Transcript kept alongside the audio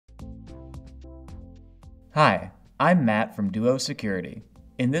Hi, I'm Matt from Duo Security.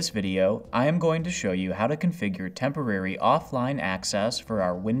 In this video, I am going to show you how to configure temporary offline access for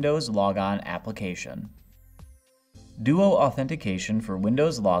our Windows Logon application. Duo Authentication for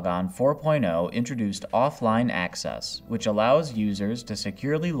Windows Logon 4.0 introduced offline access, which allows users to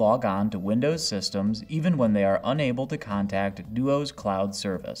securely log on to Windows systems even when they are unable to contact Duo's cloud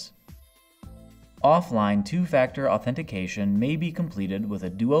service. Offline two-factor authentication may be completed with a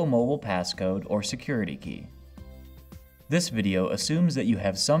Duo mobile passcode or security key. This video assumes that you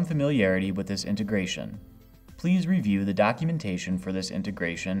have some familiarity with this integration. Please review the documentation for this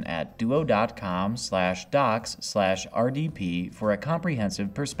integration at duo.com/docs/rdp for a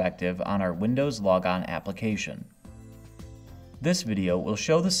comprehensive perspective on our Windows Logon application. This video will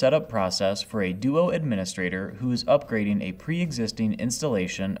show the setup process for a Duo administrator who is upgrading a pre-existing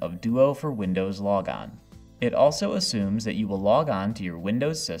installation of Duo for Windows Logon. It also assumes that you will log on to your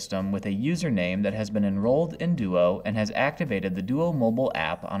Windows system with a username that has been enrolled in Duo and has activated the Duo mobile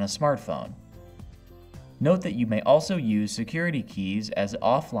app on a smartphone. Note that you may also use security keys as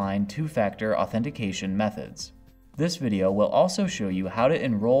offline two-factor authentication methods. This video will also show you how to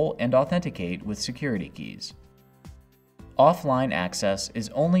enroll and authenticate with security keys. Offline access is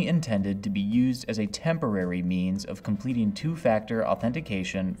only intended to be used as a temporary means of completing two-factor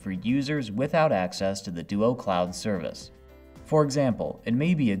authentication for users without access to the Duo Cloud service. For example, it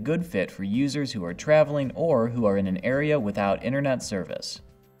may be a good fit for users who are traveling or who are in an area without internet service.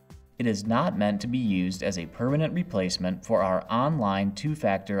 It is not meant to be used as a permanent replacement for our online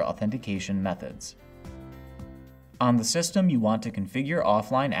two-factor authentication methods. On the system you want to configure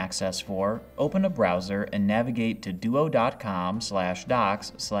offline access for, open a browser and navigate to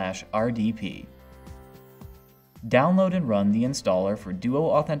duo.com/docs/rdp. Download and run the installer for Duo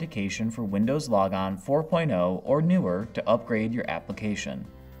Authentication for Windows Logon 4.0 or newer to upgrade your application.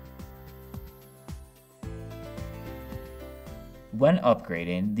 When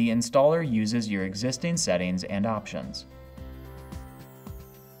upgrading, the installer uses your existing settings and options.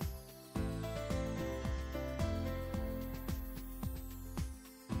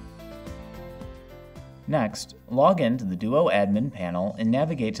 Next, log into the Duo admin panel and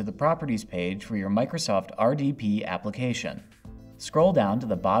navigate to the Properties page for your Microsoft RDP application. Scroll down to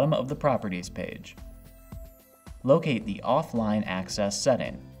the bottom of the Properties page. Locate the Offline Access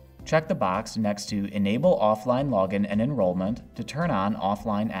setting. Check the box next to Enable Offline Login and Enrollment to turn on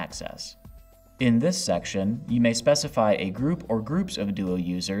offline access. In this section, you may specify a group or groups of Duo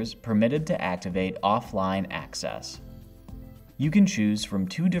users permitted to activate offline access. You can choose from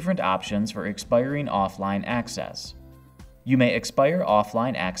two different options for expiring offline access. You may expire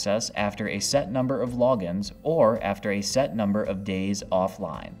offline access after a set number of logins or after a set number of days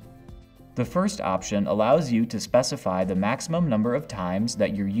offline. The first option allows you to specify the maximum number of times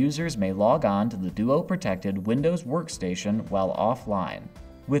that your users may log on to the Duo-protected Windows workstation while offline.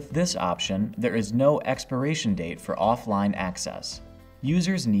 With this option, there is no expiration date for offline access.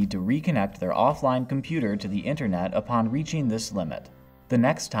 Users need to reconnect their offline computer to the internet upon reaching this limit. The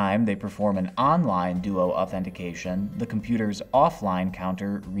next time they perform an online Duo authentication, the computer's offline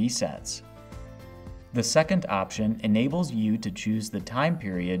counter resets. The second option enables you to choose the time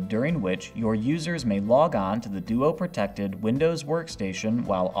period during which your users may log on to the Duo-protected Windows workstation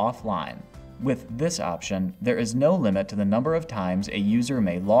while offline. With this option, there is no limit to the number of times a user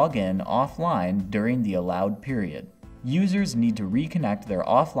may log in offline during the allowed period. Users need to reconnect their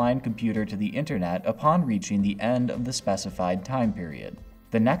offline computer to the internet upon reaching the end of the specified time period.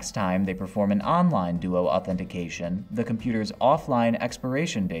 The next time they perform an online Duo authentication, the computer's offline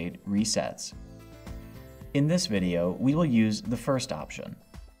expiration date resets. In this video, we will use the first option.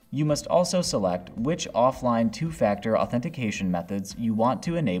 You must also select which offline two-factor authentication methods you want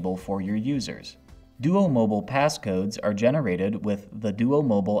to enable for your users. Duo mobile passcodes are generated with the Duo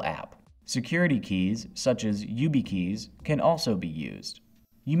mobile app. Security keys, such as YubiKeys, can also be used.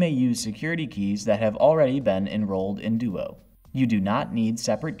 You may use security keys that have already been enrolled in Duo. You do not need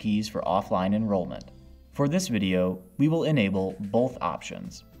separate keys for offline enrollment. For this video, we will enable both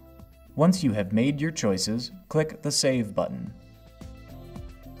options. Once you have made your choices, click the Save button.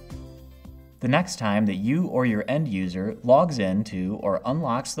 The next time that you or your end user logs into or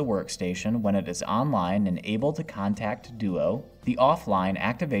unlocks the workstation when it is online and able to contact Duo, the offline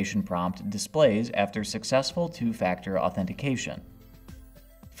activation prompt displays after successful two-factor authentication.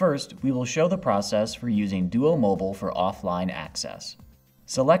 First, we will show the process for using Duo Mobile for offline access.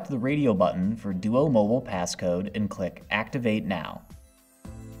 Select the radio button for Duo Mobile passcode and click Activate Now.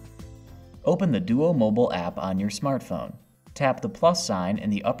 Open the Duo Mobile app on your smartphone. Tap the plus sign in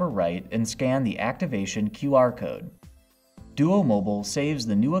the upper right and scan the activation QR code. Duo Mobile saves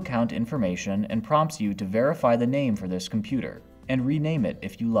the new account information and prompts you to verify the name for this computer, and rename it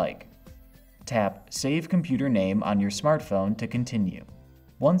if you like. Tap Save Computer Name on your smartphone to continue.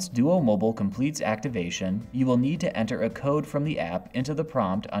 Once Duo Mobile completes activation, you will need to enter a code from the app into the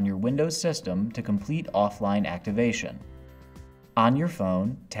prompt on your Windows system to complete offline activation. On your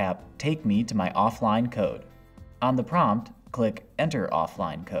phone, tap Take me to my offline code. On the prompt, click Enter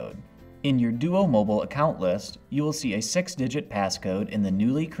Offline Code. In your Duo Mobile account list, you will see a 6-digit passcode in the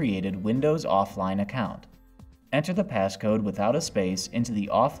newly created Windows Offline account. Enter the passcode without a space into the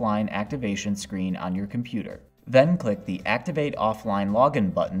offline activation screen on your computer. Then click the Activate Offline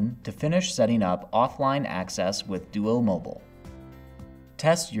Login button to finish setting up offline access with Duo Mobile.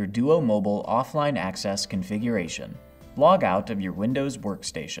 Test your Duo Mobile offline access configuration. Log out of your Windows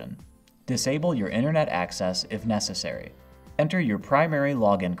workstation. Disable your internet access if necessary. Enter your primary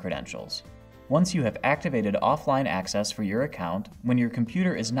login credentials. Once you have activated offline access for your account, when your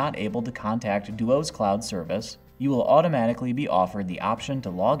computer is not able to contact Duo's cloud service, you will automatically be offered the option to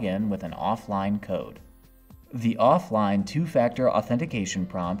log in with an offline code. The offline two-factor authentication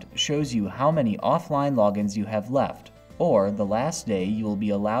prompt shows you how many offline logins you have left, or the last day you will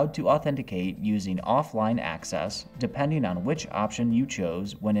be allowed to authenticate using offline access, depending on which option you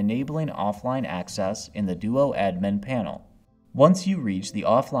chose when enabling offline access in the Duo admin panel. Once you reach the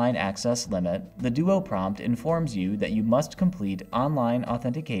offline access limit, the Duo prompt informs you that you must complete online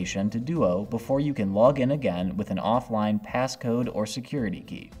authentication to Duo before you can log in again with an offline passcode or security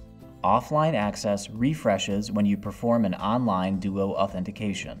key. Offline access refreshes when you perform an online Duo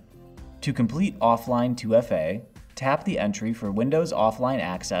authentication. To complete offline 2FA, tap the entry for Windows Offline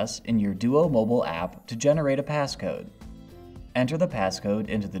Access in your Duo mobile app to generate a passcode. Enter the passcode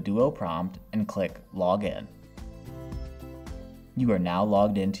into the Duo prompt and click Log In. You are now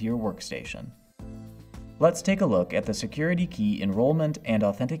logged into your workstation. Let's take a look at the security key enrollment and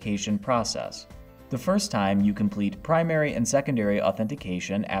authentication process. The first time you complete primary and secondary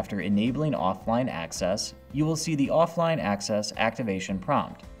authentication after enabling offline access, you will see the offline access activation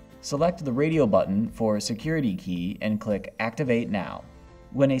prompt. Select the radio button for security key and click Activate Now.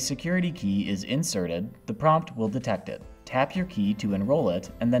 When a security key is inserted, the prompt will detect it. Tap your key to enroll it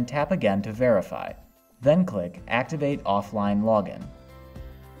and then tap again to verify. Then click Activate Offline Login.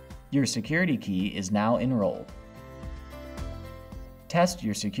 Your security key is now enrolled. Test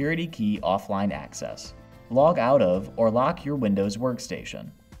your security key offline access. Log out of or lock your Windows workstation.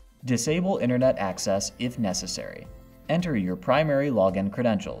 Disable internet access if necessary. Enter your primary login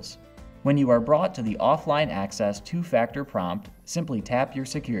credentials. When you are brought to the offline access two-factor prompt, simply tap your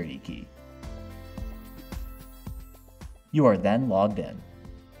security key. You are then logged in.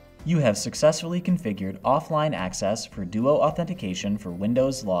 You have successfully configured offline access for Duo authentication for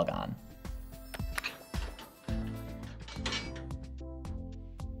Windows Logon.